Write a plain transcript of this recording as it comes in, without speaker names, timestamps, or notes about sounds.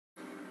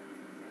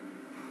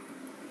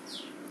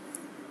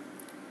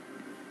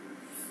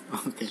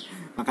Oke,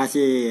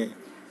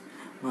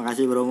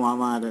 makasih Bro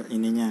Muhammad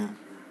ininya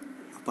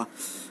apa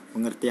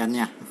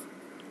pengertiannya.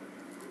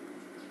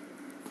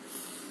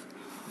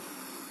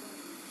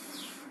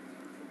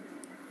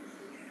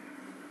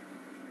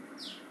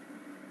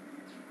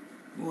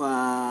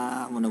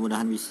 Wah,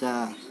 mudah-mudahan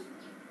bisa.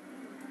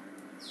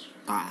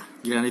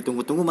 Giliran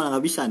ditunggu-tunggu malah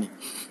nggak bisa nih.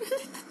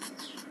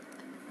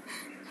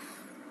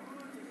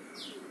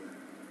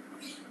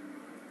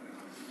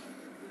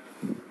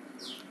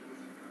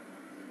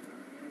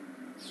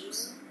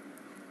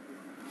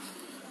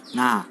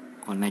 Nah,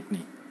 connect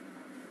nih.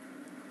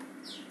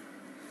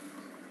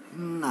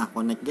 Nah,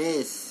 connect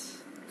guys.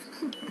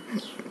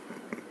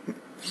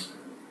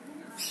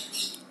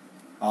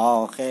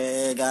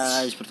 Oke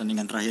guys,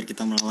 pertandingan terakhir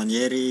kita melawan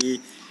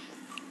Yeri.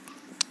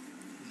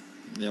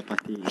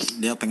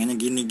 Dia pengennya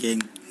gini,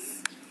 geng.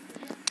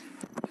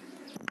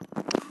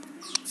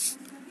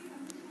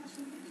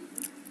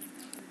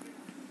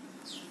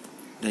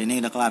 Dan ini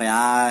udah kelar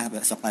ya.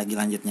 Besok lagi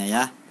lanjutnya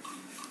ya.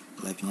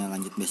 Live-nya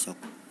lanjut besok.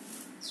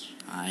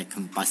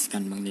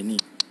 Kempaskan Bang Denny.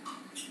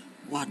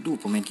 Waduh,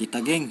 pemain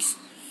kita, gengs.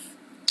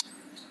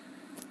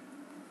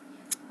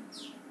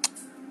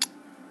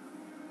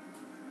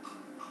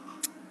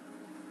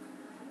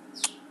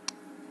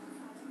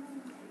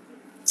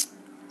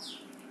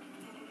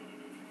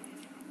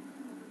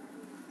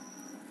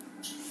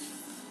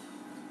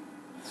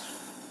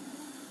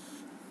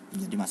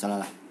 Jadi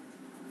masalah lah.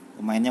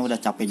 Pemainnya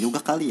udah capek juga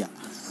kali ya.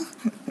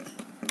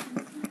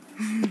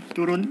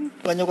 Turun,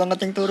 banyak banget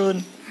yang turun.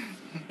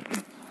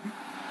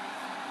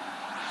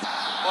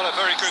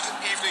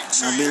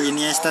 Nabil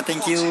Iniesta,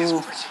 thank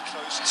you.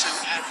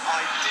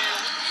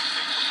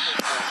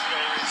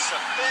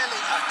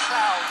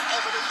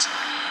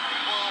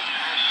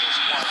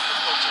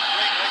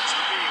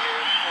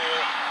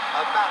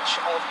 A match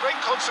of great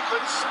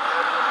consequence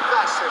and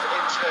massive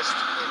interest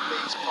in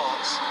these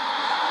parts.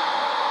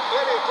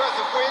 Clearly a breath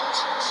of wind,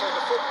 so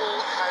the football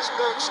has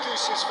no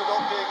excuses for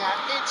not being at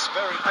its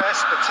very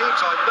best. The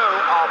teams I know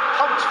are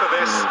pumped for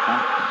this.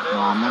 There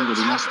are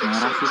fantastic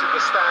scenes in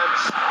the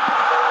stands.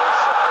 There is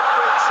a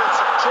great sense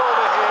of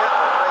drama here,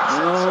 a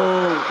great sense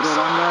of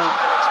excitement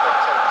and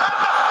expectation.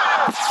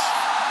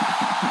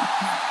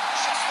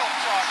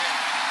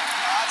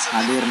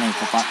 Hadir nih,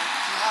 Pak.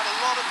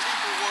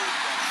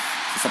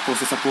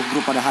 Sesepuh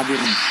grup pada hadir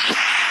nih.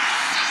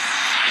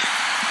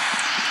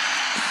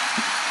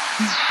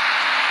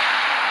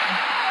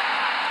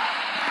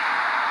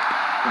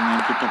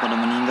 Pemain kita pada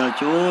meninggal,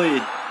 cuy.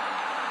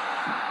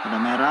 Pada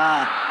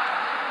merah.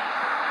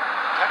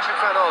 Catching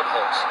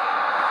Fernandes.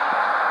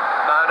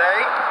 Mane.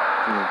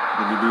 Tuh,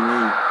 jadi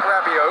delay.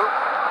 Rabiot.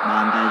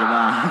 Bantai aja,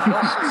 Bang.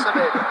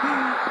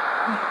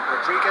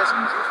 Rodriguez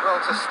did well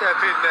to step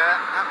in there.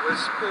 That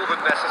was more than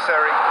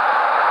necessary.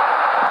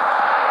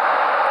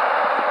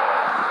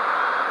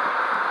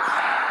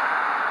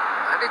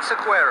 And it's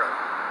Aguero.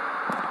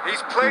 He's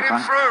played him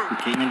through.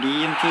 Kayaknya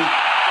diem, cuy.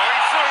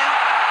 Going through.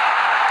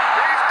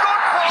 He's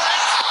gone for it.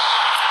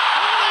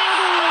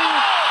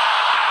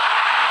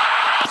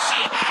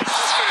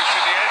 Let's finish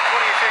in the end.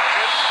 What do you think,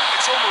 Jim?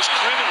 It's almost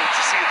criminal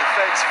to see a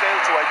defence fail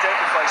to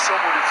identify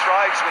someone who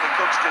thrives when it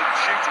comes to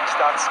shooting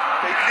stats.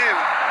 They knew,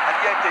 and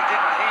yet they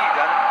didn't heed,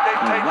 and they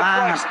paid the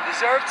price and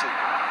deserved to.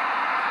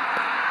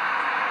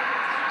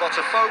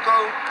 Botafogo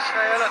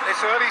trail at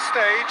this early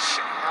stage.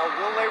 How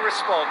will they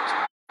respond?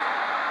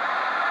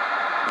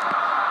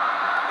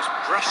 Just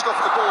brushed off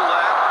the ball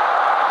there.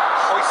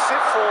 Hoists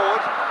it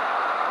forward.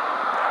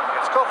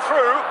 It's got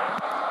through.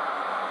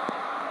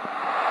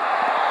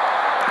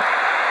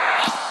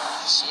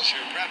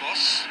 Sergio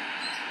Ramos.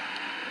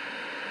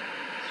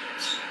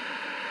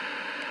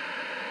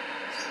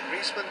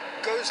 Griezmann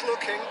goes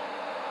looking.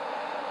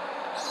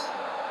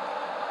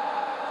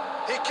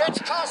 He gets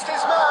past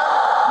his man.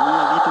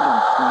 Iya gitu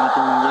dong,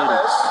 semangatin Bang Jerry.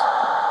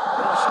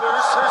 Who's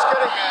getting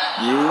there?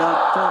 Iya,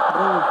 cok,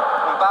 bro.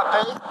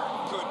 Mbappe.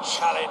 Good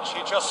challenge. He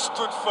just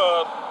stood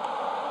firm.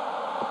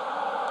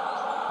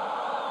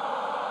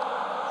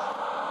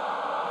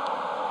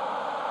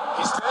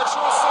 He's there to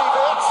receive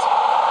it.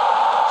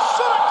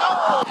 Shot a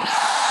goal.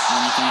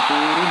 Langsung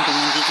turun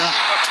pemain kita.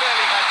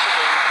 Barely had to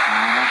be.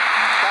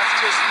 That's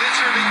just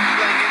literally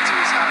playing into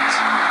his hands.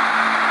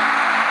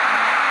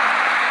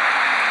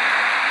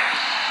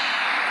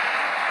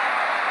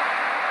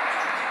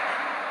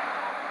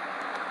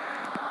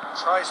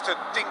 Tries to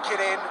dink it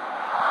in.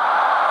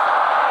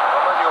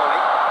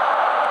 Romagnoli.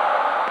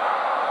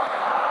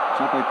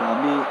 Siapa itu?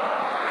 Abi.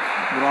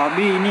 Bro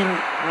Abi ini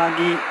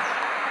lagi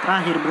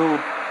terakhir, bro.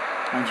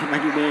 Lanjut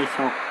lagi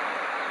besok.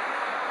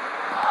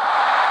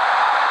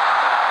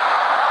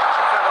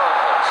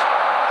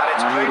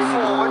 Terakhir ini,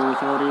 bro.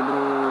 Sorry,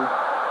 bro.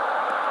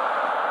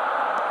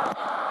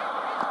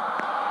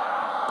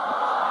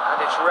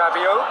 And it's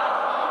Rabiot.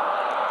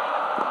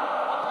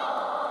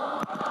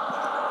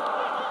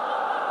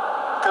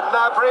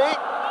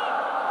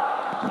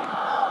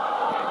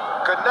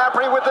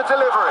 Gnabry with the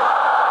delivery.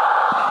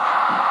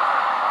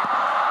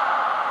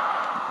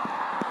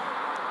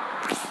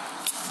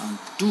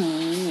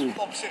 Aduh.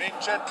 Pops it in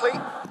gently.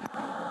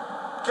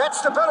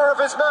 Gets the better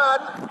of his man.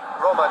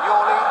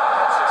 Romagnoli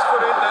gets his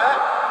foot in there.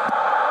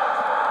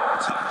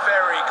 It's a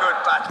very good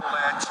battle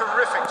there.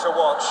 Terrific to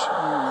watch.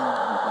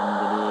 Bukan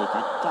jadi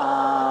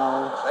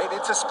kacau. Played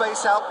into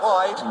space out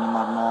wide. Ini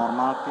mah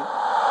normal sih.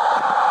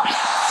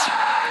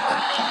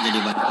 Jadi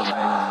battle.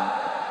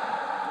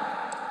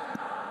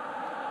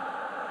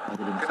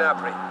 Jadi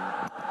Gnabry.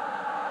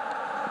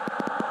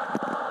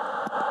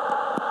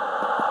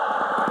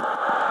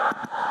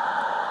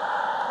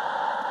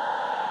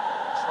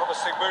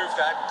 Promising move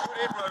that. Good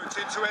inroads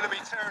into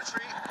enemy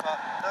territory, but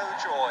no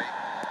joy.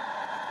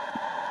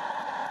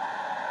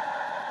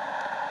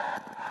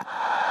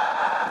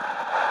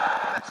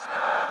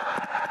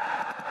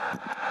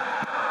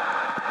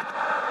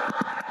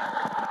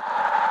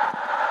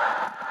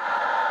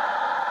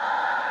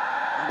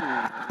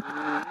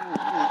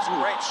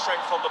 Great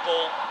strength on the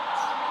ball.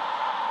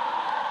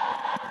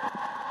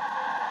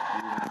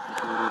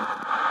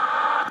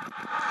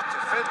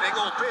 Defending,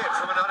 albeit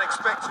from an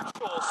unexpected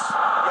source.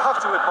 You have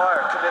to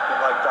admire a commitment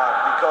like that,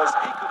 because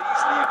he could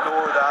easily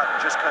ignore that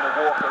and just kind of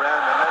walk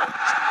around and let it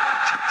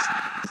chase.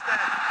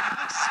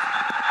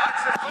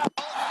 Instead,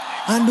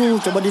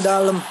 Aduh, coba di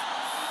dalam.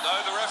 No,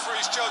 the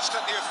referee's judged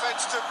that the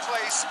offence took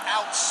place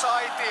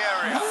outside the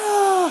area.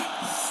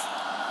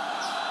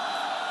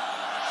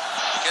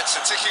 Gets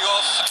a ticking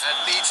off and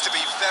needs to be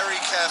very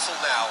careful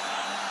now.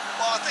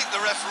 well, I think the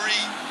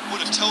referee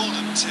would have told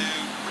him to.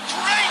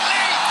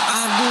 Greatly!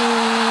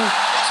 Aduh.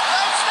 It's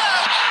bounced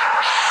out!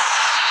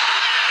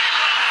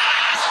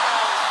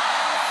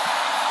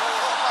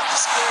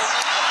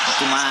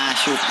 Itu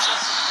masuk.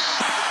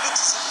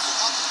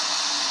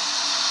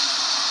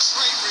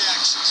 Great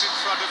reactions in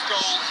front of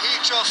goal. He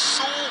just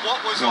saw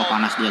what was Wah,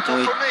 on. panas dia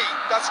coy. For me,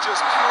 that's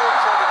just pure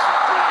product of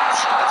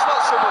brilliance. It's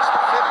not so much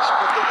the finish,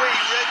 but the way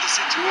he read the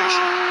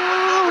situation when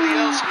nobody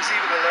else was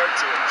even alert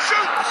to it.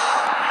 Shoots!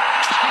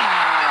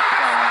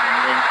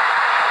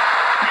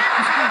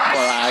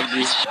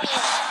 Lagi.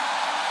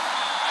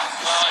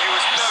 Well, he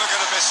was never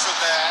going to miss from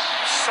there.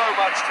 So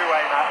much to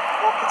aim at.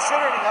 Well,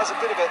 considering he has a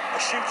bit of a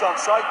shoot on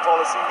sight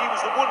policy, he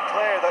was the one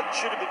player that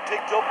should have been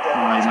picked up there.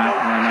 Mulai He's no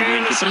majuin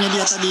careless kipernya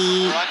dia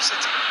tadi. Right,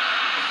 City.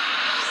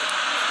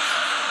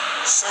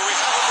 So we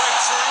have a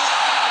breakthrough.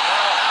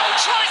 Now Howe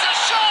tries a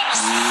shot.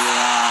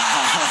 Gila,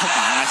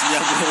 panas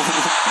dia bro. Through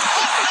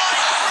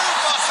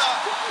Butter.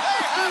 They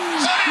have done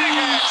it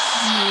again.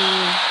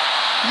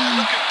 Yeah,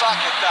 looking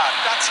back at that,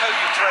 that's how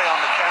you play on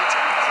the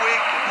counter. Quick,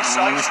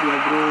 Panas decisive,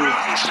 dia bro.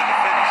 ruthless in the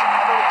finish.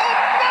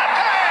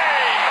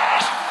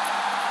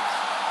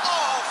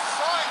 Oh,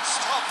 fine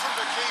stop from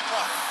the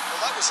keeper.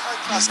 Well, that was high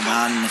class.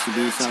 Mudah-mudahan masih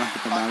bisa lah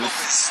kita balas.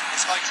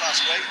 It's high class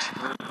weight.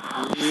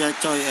 Iya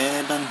coy,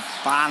 Edan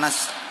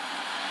panas.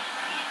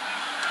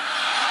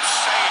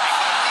 Save, he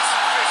got a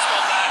decent fist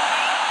on that.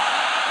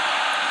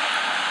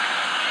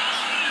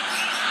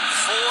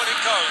 Forward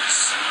it goes.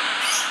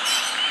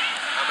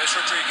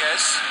 James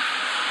Rodriguez.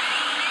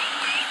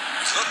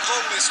 He's looked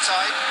long this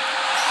time.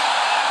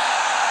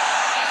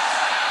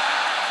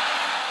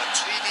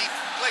 Matlini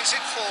plays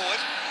it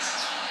forward.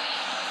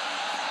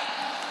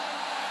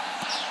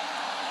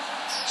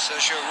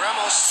 Sergio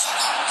Ramos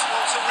is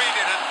one to read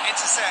it and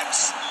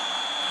intercepts.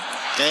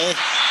 Oke.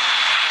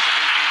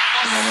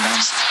 Mudah-mudahan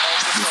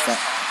bisa.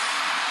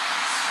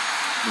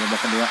 Babak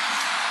kedua.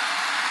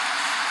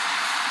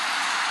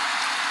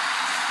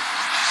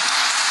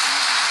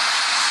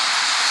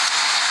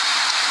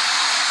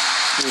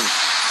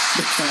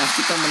 Di tengah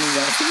kita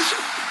meninggal.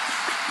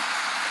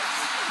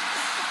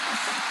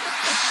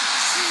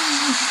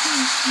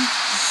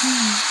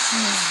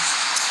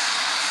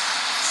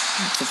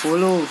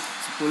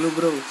 10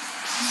 bro.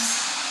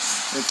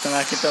 Di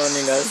tengah kita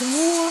meninggal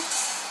semua.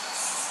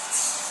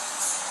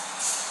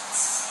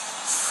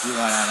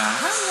 Gimana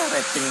rasanya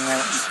ratingnya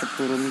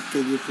turun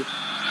kayak gitu? The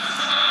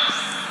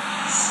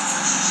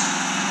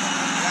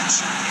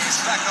action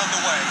is back on the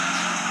way.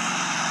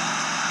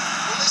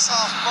 Well, this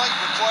half might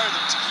require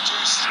them to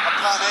produce a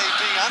plan A,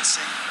 B and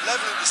C.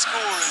 Leveling the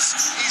score is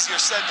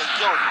easier said than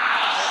done.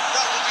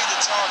 That will be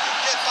the target.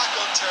 Get back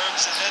on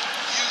terms and then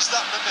use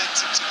that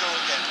momentum to go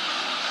again.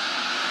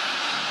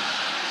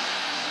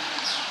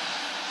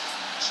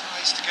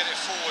 Tries to get it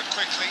forward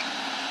quickly.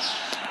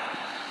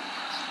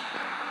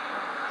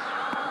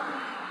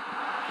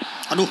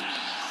 Aduh.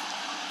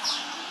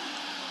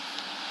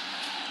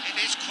 It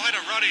is quite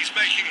a run he's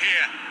making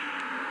here.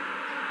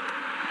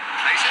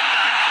 Plays it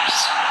back.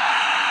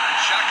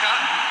 Xhaka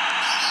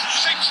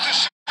shapes to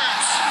shoot.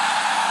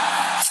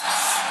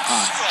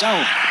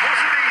 Jauh.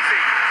 Wasn't easy.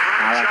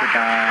 Kalah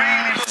kita.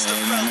 Really must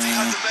have felt he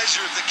had the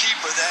measure of the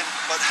keeper then,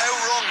 but how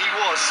wrong he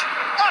was.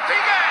 Up he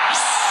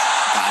gets.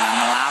 Kalah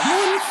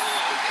ngelamun.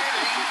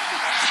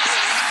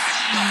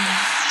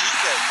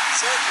 DK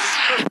certainly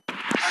could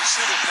and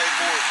should have made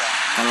more of that.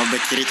 Kalau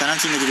back kiri kanan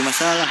sih nggak jadi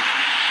masalah.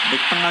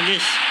 Back tengah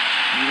guys.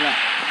 Gila.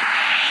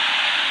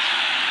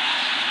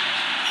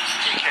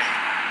 DK.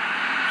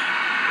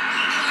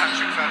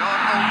 Patrick Van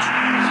Aanholt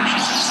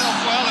positions himself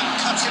well and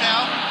cuts it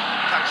out.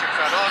 Patrick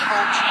Van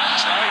Aanholt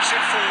drives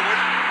it forward.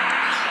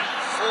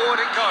 Forward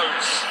it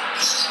goes.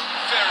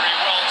 very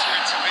well to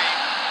intervene.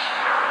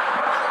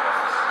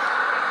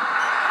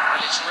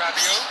 And it's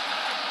Rabiot.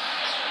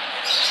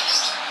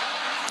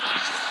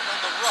 On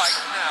the right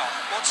now,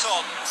 what's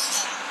on?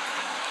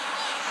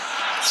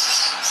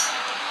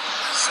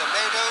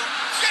 Semedo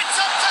gets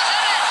up to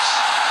head it!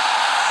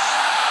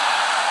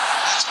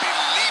 That's been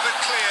levered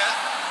clear.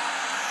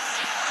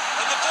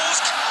 And the ball's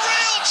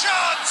real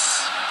chance!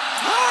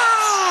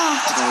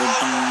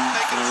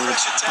 Making a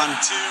fresh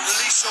attempt to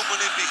release someone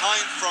in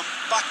behind from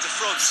back to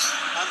front,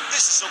 and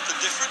this is something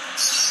different.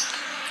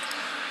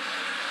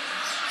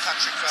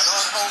 Patrick Van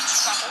Aanholt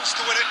battles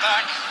to win it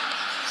back.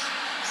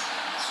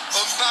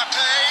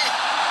 Mbappe.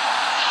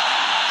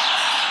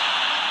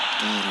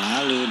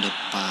 Terlalu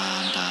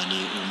depan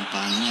tadi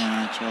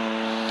umpannya,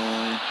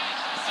 coy.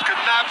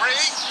 Gnabry.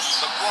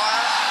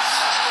 Maguire.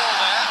 That's ball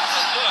there.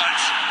 Alert.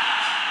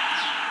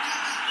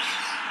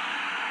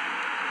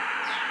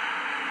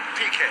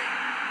 Piqué.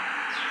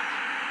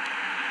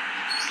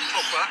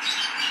 Pogba.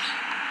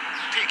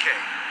 Piqué.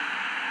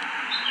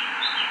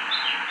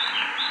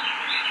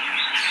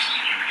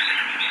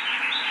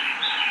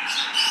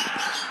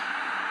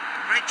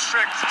 Great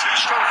strength, too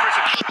strong for his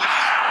opponent.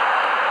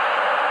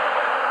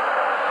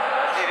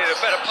 Needed a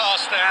better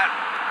pass there.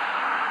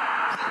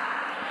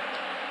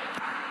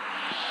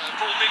 The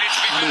ball needed to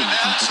be better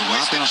there. It's a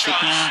wasted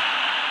chance.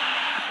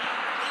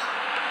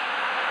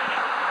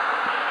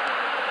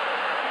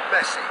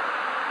 Messi.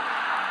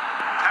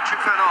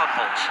 Patrick Van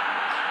Aanholt.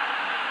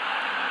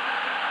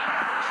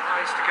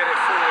 Tries to get it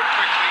forward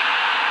quickly.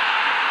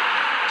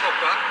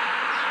 Pogba.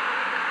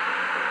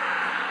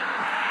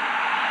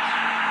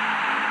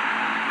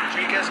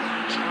 Rodriguez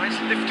tries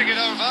lifting it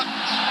over.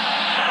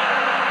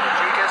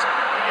 Rodriguez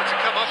needed to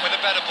come up with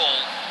a better ball.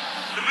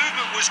 The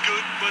movement was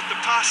good, but the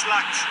pass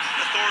lacked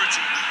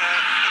authority,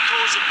 a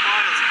cause of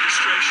mild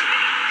frustration.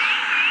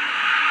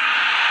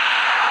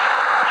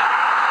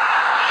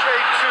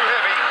 Shade too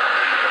heavy.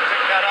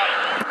 Pick that up.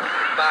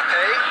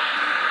 Mbappe.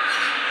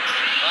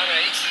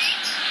 Mane.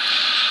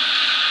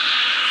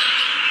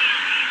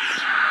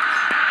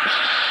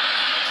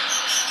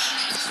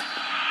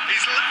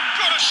 He's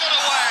got a shot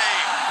away.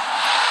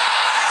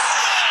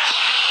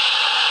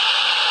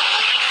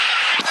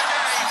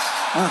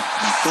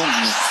 Untung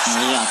nih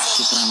melihat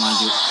Citra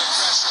maju.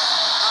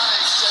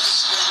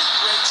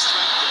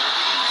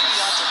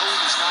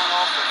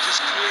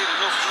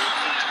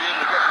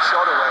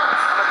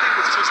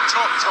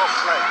 Top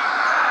play.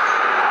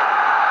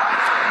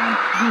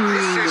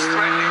 This is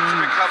threatening to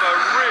become a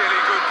really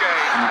good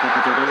game.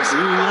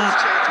 Iya,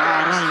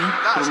 parah ini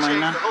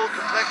permainan. The whole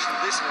complexion of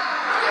this one.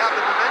 They have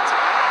the momentum.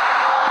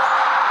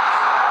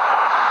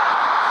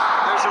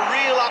 There's a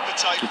real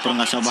appetite Super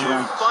nggak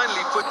sabaran. to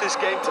finally put this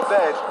game to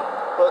bed,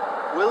 but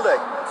will they?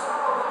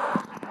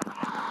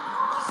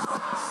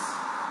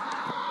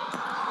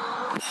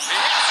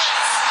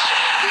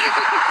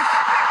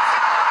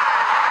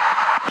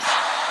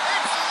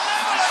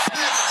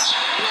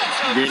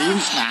 Jadi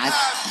match.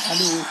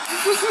 Aduh.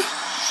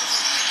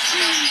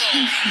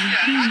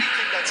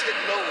 Anything that's hit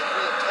low with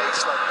real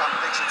pace like that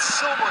makes it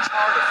so much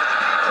harder for the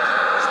keeper.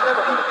 He's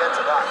never going to get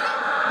to that.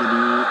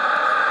 Jadi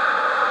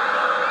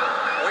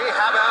We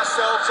have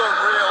ourselves a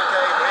real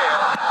game here.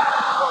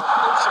 Well,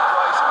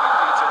 unsurprisingly,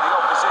 Peter, the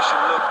opposition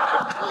look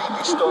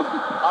completely stunned.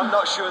 I'm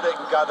not sure they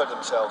can gather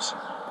themselves.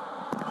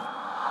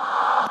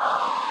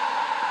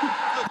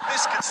 Look,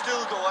 this could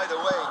still go either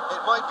way.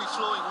 It might be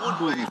flowing one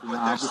way, but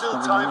there's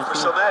still time for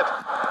some ebb.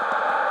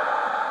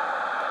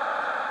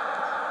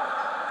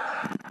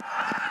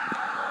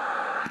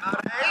 Mane.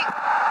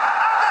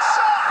 And the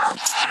shot!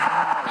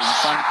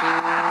 umpan tuh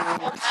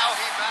How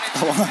he managed to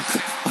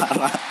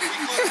parah. We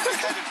could be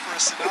headed for a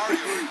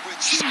scenario in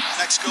which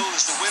next goal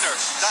is the winner.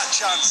 That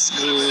chance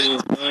could have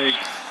been it.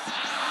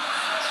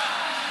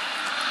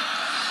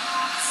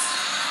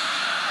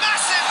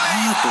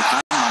 massively. Tuh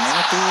kan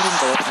mainnya turun,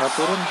 kalau nggak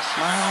turun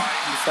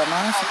bisa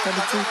masuk Look,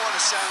 tadi I tuh. don't want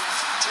to sound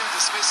too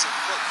dismissive,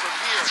 but from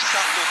here,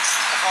 that looks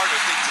a harder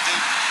thing to do.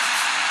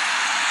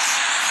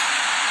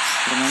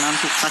 Permainan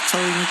tuh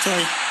kacau ini,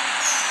 coy.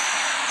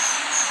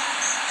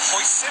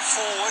 Hoists it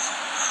forward.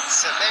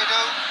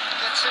 Semedo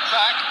gets it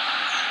back.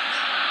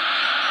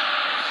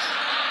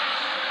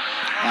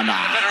 Wadah.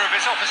 The better of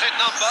his opposite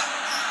number.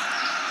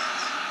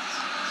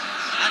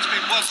 That's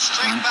been won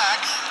straight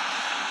back.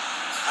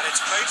 And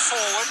it's played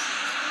forward.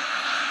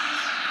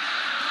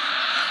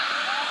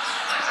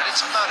 And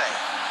it's Mane.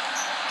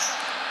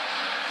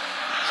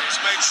 He's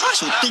made sure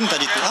Shooting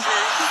tadi tuh.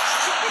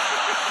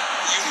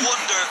 You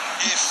wonder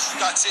if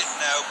that's it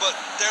now, but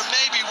there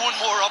may be one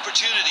more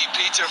opportunity,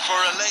 Peter, for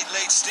a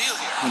late steal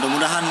here.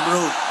 Mudah-mudahan,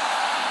 bro.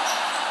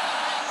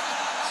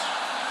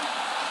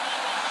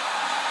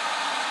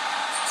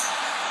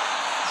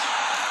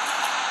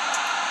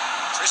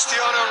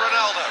 Cristiano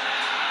Ronaldo.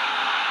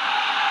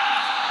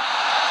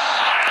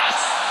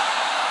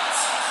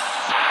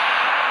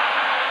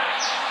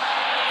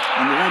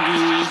 Ambil lagi.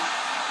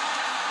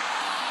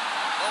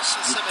 Nelson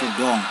Itu Semedo.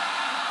 dong.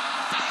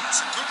 It's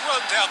a good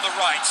run down the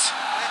right.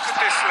 Where could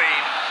this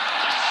lead?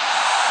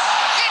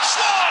 It's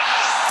one!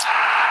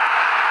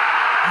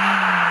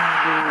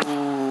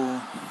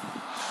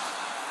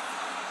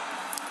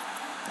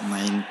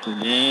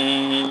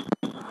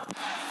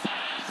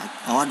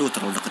 Waduh,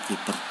 terlalu dekat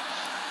kiper.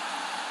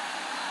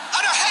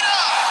 And a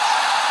header!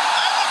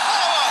 And the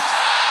follow-up!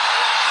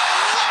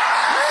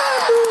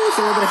 Aduh,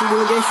 selebrasi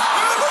dulu guys.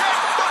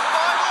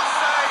 Final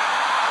say,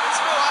 and it's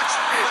no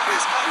accident that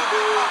this kind of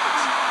thing happens.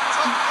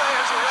 Top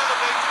players are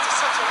elevated to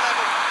such a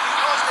level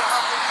because they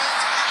have the will to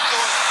keep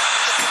going,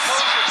 the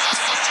composure to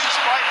produce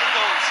vital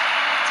goals.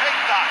 Take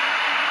that.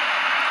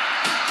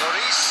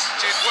 Lloris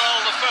did well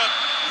the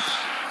first.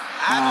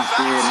 And that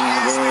is the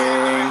end of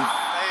it.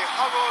 They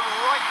hung on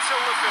right till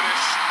the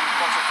finish.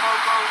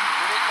 Botafogo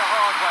did it the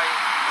hard way.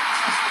 A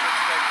testament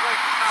to their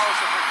great powers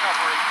of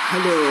recovery.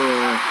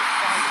 Aduh. And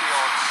defied the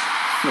odds.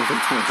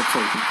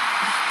 Betul.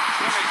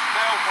 Really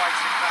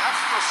nail-biting, perhaps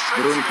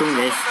frustrating Beruntung,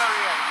 until guys. the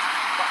very end.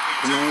 But we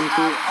do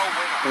Pemainku have a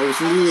winner. tahu Almost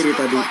sendiri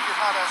looked tadi. like you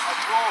had a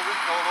draw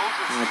written all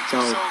over it.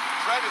 Kacau. So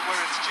credit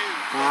where it's due.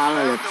 They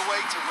Kalah, found lihat. a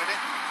way to win it,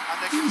 and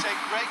they can take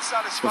great Posisi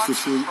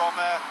satisfaction from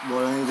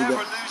bolanya juga.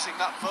 never losing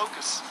that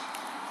focus.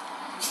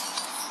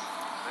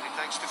 Many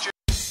thanks to